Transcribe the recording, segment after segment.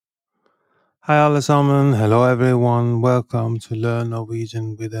Hei alle sammen, hello everyone, welcome to Learn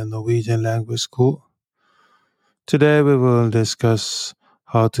Norwegian with the Norwegian Language School. Today we will discuss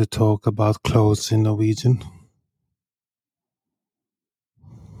how to talk about clothes in Norwegian.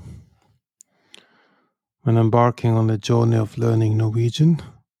 When embarking on the journey of learning Norwegian,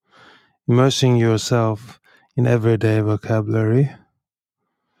 immersing yourself in everyday vocabulary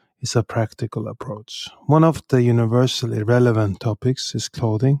is a practical approach. One of the universally relevant topics is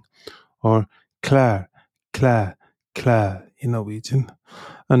clothing, or klær in Norwegian.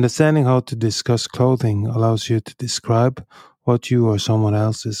 Understanding how to discuss clothing allows you to describe what you or someone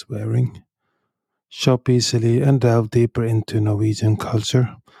else is wearing, shop easily, and delve deeper into Norwegian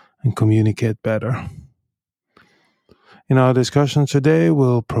culture and communicate better. In our discussion today,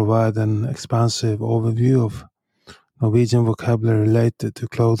 we'll provide an expansive overview of Norwegian vocabulary related to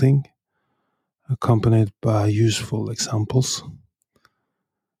clothing, accompanied by useful examples.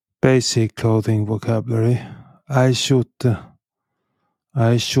 Basic clothing vocabulary: ei skjorte,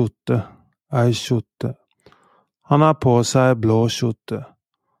 ei skjorte, ei skjorte. Han har på seg blå skjorte.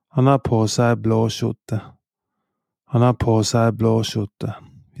 Han har på seg blå skjorte. Han har på seg blå skjorte.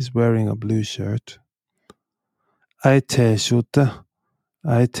 He's wearing a blue shirt. Ei T-skjorte.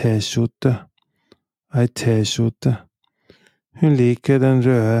 Ei T-skjorte. Ei T-skjorte. Hun liker den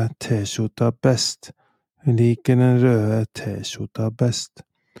røde T-skjorta best. Hun liker den røde T-skjorta best.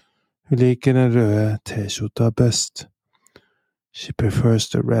 Hun liker den røde T-skjorta best. She prefers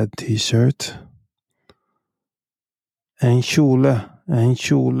the red T-shirt. En kjole, en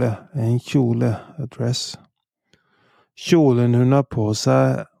kjole, en kjole, a dress. Kjolen hun har på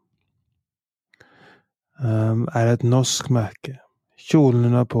seg et norsk merke. Kjolen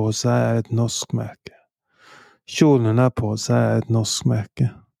hun har på seg et norsk merke. Kjolen hun har på seg et norsk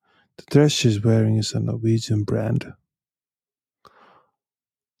merke. The dress she's wearing is a Norwegian brand.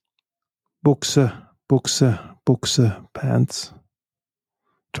 Bukse, bukse, bukse, pants,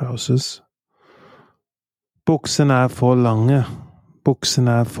 trousers. Buksene for lange.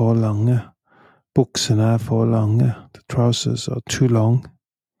 Buksene for lange. Buksene for lange. The trousers are too long.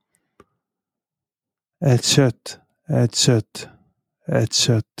 Et skjørt, et skjørt, et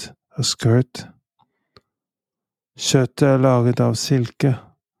skjørt, a skirt. Skjørtet laget av silke.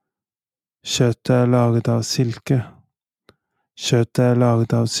 Skjørtet laget av silke. Skjørtet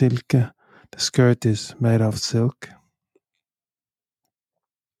laget av silke. The skirt is made of silk.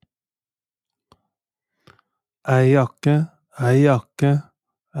 Ei jakke, ei jakke,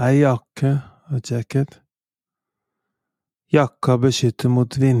 ei jakke, a jacket. Jakka beskytter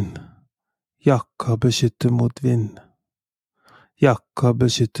mot vind. Jakka beskytter mot vind. Jakka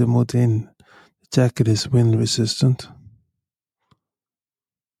beskytter mot vind. The jacket is wind resistant.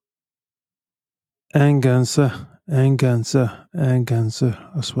 En genser, en genser, en genser,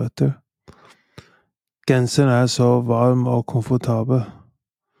 a sweater. Genseren så varm og komfortabel.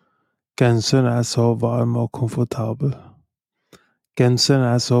 Genseren så varm og komfortabel.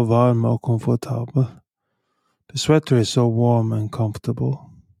 Genseren så varm og komfortabel. The sweater is so warm and comfortable.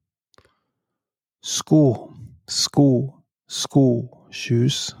 Sko, sko, sko,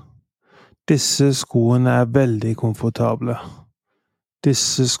 shoes. Disse skoene veldig komfortable.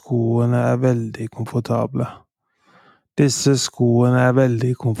 Disse skoene veldig komfortable. Disse skoene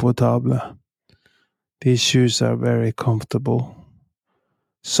veldig komfortable. These shoes are very comfortable.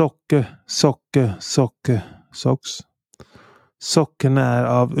 Sokke, sokke, sokke, socks. Sokkene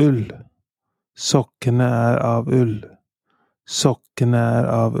av ull. Sokkene av ull. Sokkene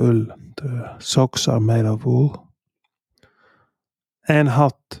av ull. The socks are made of wool. En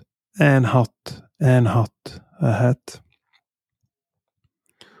hatt, en hatt, en hatt, a hat.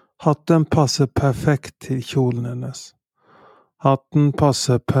 Hatten passer perfekt til kjolen hennes. Hatten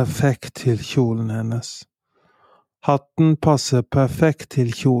passer perfekt til kjolen hennes. Hatten passer perfekt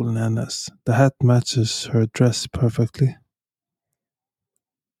til kjolen hennes. The hat matches her dress perfectly.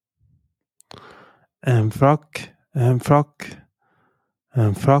 En frakk, en frakk,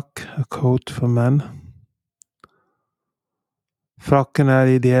 en frakk, a coat for men. Frakken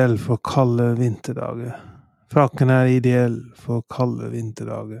ideell for kalde vinterdager. Frakken ideell for kalde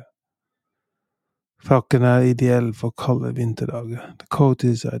vinterdager. Frakken ideell for kalde vinterdager. The coat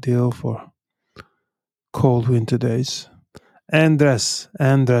is ideal for cold winter days. En dress,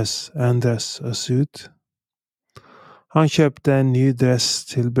 en dress, en dress, a suit. Han kjøpte en ny dress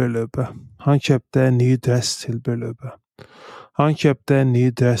til bryllupet. Han kjøpte en ny dress til bryllupet. Han kjøpte en ny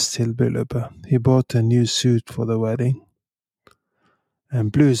dress til bryllupet. He bought a new suit for the wedding.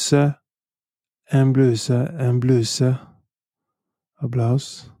 En bluse, en bluse, en bluse, a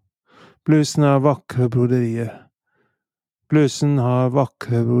blouse. Blusen har vakre broderier. Blusen har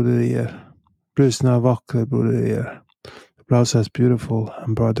vakre broderier. Blusen har vakre broderier. The blouse has beautiful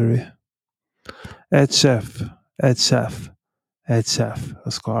embroidery. Et skjerf, et skjerf, et skjerf, a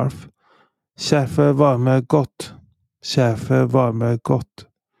scarf. Skjerfet varmer godt, skjerfet varmer godt,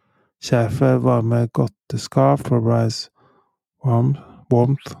 skjerfet varmer godt. The scarf provides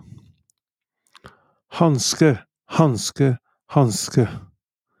warmth. Hansker, hansker, hansker.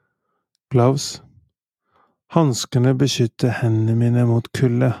 Gloves. Hanskene beskytter hendene mine mot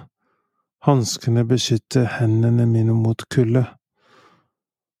kulde. Hanskene beskytter hendene mine mot kulde.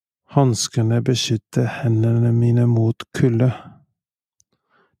 Hanskene beskytter hendene mine mot kulde.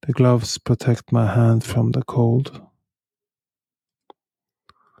 The gloves protect my hand from the cold.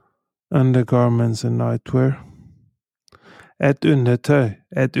 Undergarments and nightwear. Et undertøy,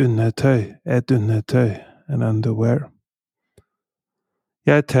 et undertøy, et undertøy, and underwear.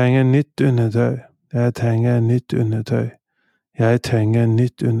 Jeg trenger nytt undertøy, jeg trenger nytt undertøy, jeg trenger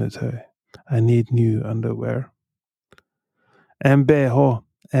nytt undertøy. I need new underwear. MBH,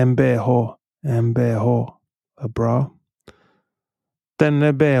 MBH, MBH, a bra.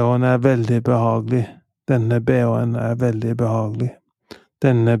 Denne BH-en er veldig behagelig, denne BH-en er veldig behagelig,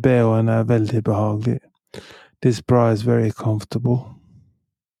 denne BH-en er veldig behagelig. This bra is very comfortable.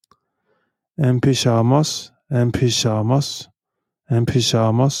 En pyjamas, en pyjamas, en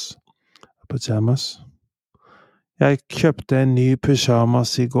pyjamas, pajamas. Jeg kjøpte en ny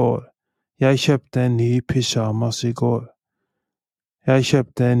pyjamas i går. Jeg kjøpte en ny pyjamas i går. Jeg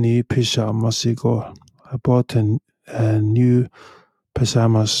kjøpte en ny pyjamas i går. I bought a new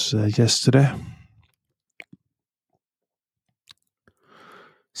pajamas yesterday.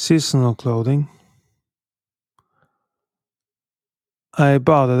 Seasonal clothing. I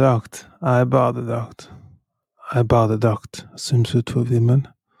badedrakt, I badedrakt, I badedrakt, swimsuit for women.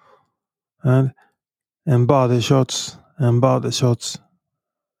 And en badeshorts, en badeshorts,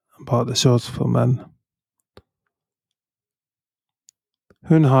 badeshorts for menn.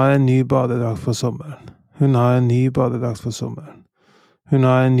 Hun har en ny badedrakt for sommeren. Hun har en ny badedrakt for sommeren. Hun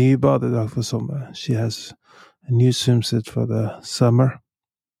har en ny badedrakt for sommeren. She has a new swimsuit for the summer.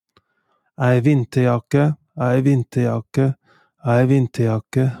 Ei vinterjakke, ei vinterjakke, ei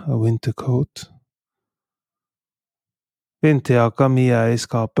vinterjakke, a winter coat. Vinterjakka mi er i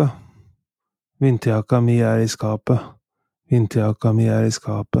skapet. Vinterjakka mi er i skapet. Vinterjakka mi er i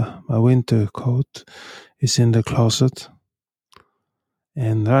skapet. My winter coat is in the closet.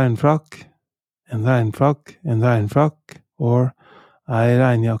 En regnfrakk, en regnfrakk, en regnfrakk, or ei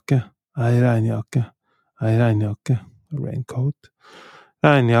regnjakke, ei regnjakke, ei regnjakke, a raincoat.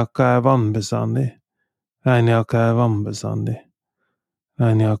 Regnjakka er vannbestandig. Regnjakka er vannbestandig.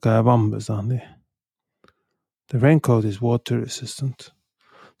 Regnjakka er vannbestandig. The raincoat is water resistant.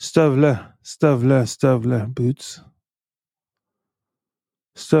 Støvler, støvler, støvler, boots.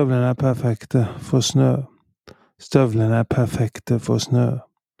 Støvlene er perfekte for snø. Støvlene er perfekte for snø.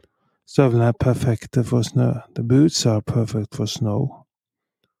 Støvlene er perfekte for snø. The boots are perfect for snow.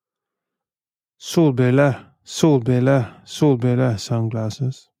 Solbriller, solbriller, solbriller,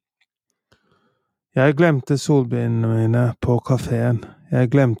 sunglasses. Jeg glemte solbrillene mine på kaféen. Jeg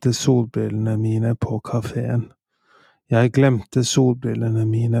glemte solbrillene mine på kaféen. Jeg glemte solbrillene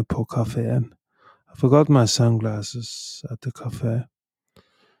mine på kaféen. I forgot my sunglasses at the café.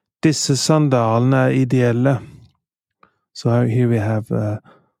 Disse sandalene er ideelle. So here we have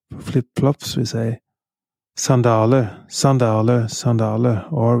flip-flops. We say sandaler, sandaler,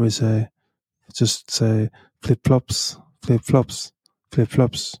 sandaler. Or we just say flip-flops, flip-flops,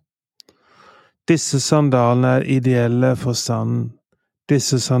 flip-flops. Disse sandalene er ideelle for stranden.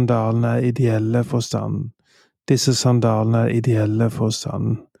 Disse sandalene er ideelle for stranden. Disse sandalene er ideelle for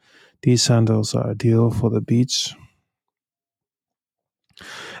stranden. These sandals are ideal for the beach.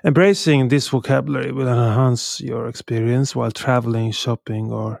 Embracing this vocabulary will enhance your experience while traveling,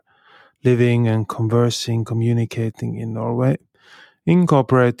 shopping, or living and conversing, communicating in Norway.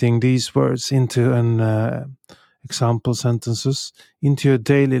 Incorporating these words into an example sentences into your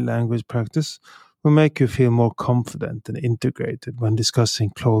daily language practice will make you feel more confident and integrated when discussing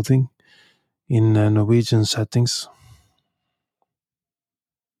clothing in Norwegian settings.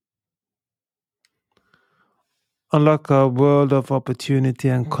 Unlock a world of opportunity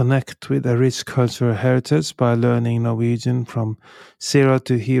and connect with a rich cultural heritage by learning Norwegian from zero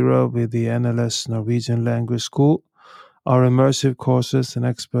to hero with the NLS Norwegian Language School. Our immersive courses and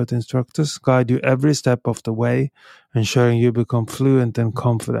expert instructors guide you every step of the way, ensuring you become fluent and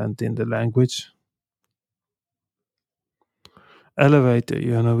confident in the language. Elevate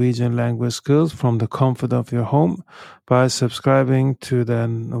your Norwegian language skills from the comfort of your home by subscribing to the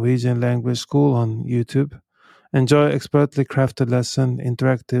Norwegian Language School on YouTube Enjoy expertly crafted lessons,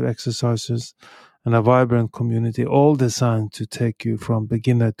 interactive exercises, and a vibrant community, all designed to take you from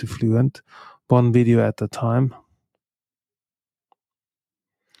beginner to fluent, one video at a time.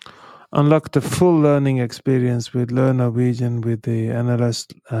 Unlock the full learning experience with Learn Norwegian with the NLS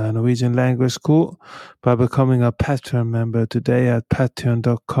Norwegian Language School by becoming a Patreon member today at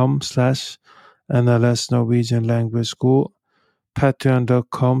patreon.com/NLS Norwegian Language School.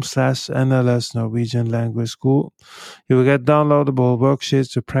 Patreon.com/NLS Norwegian Language School. You will get downloadable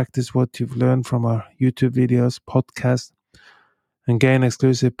worksheets to practice what you've learned from our YouTube videos, podcasts, and gain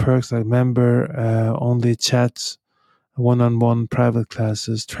exclusive perks like member-only chats, one-on-one private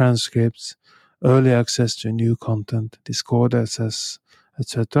classes, transcripts, early access to new content, Discord access,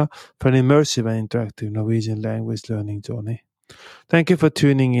 etc. for an immersive and interactive Norwegian language learning journey. Thank you for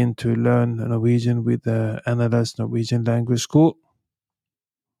tuning in to Learn Norwegian with the NLS Norwegian Language School.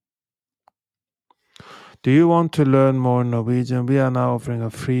 Do you want to learn more Norwegian? We are now offering a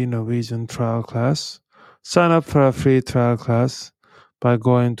free Norwegian trial class. Sign up for a free trial class by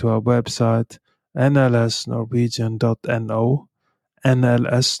going to our website nlsnorwegian.no,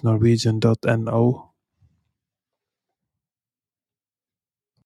 nlsnorwegian.no,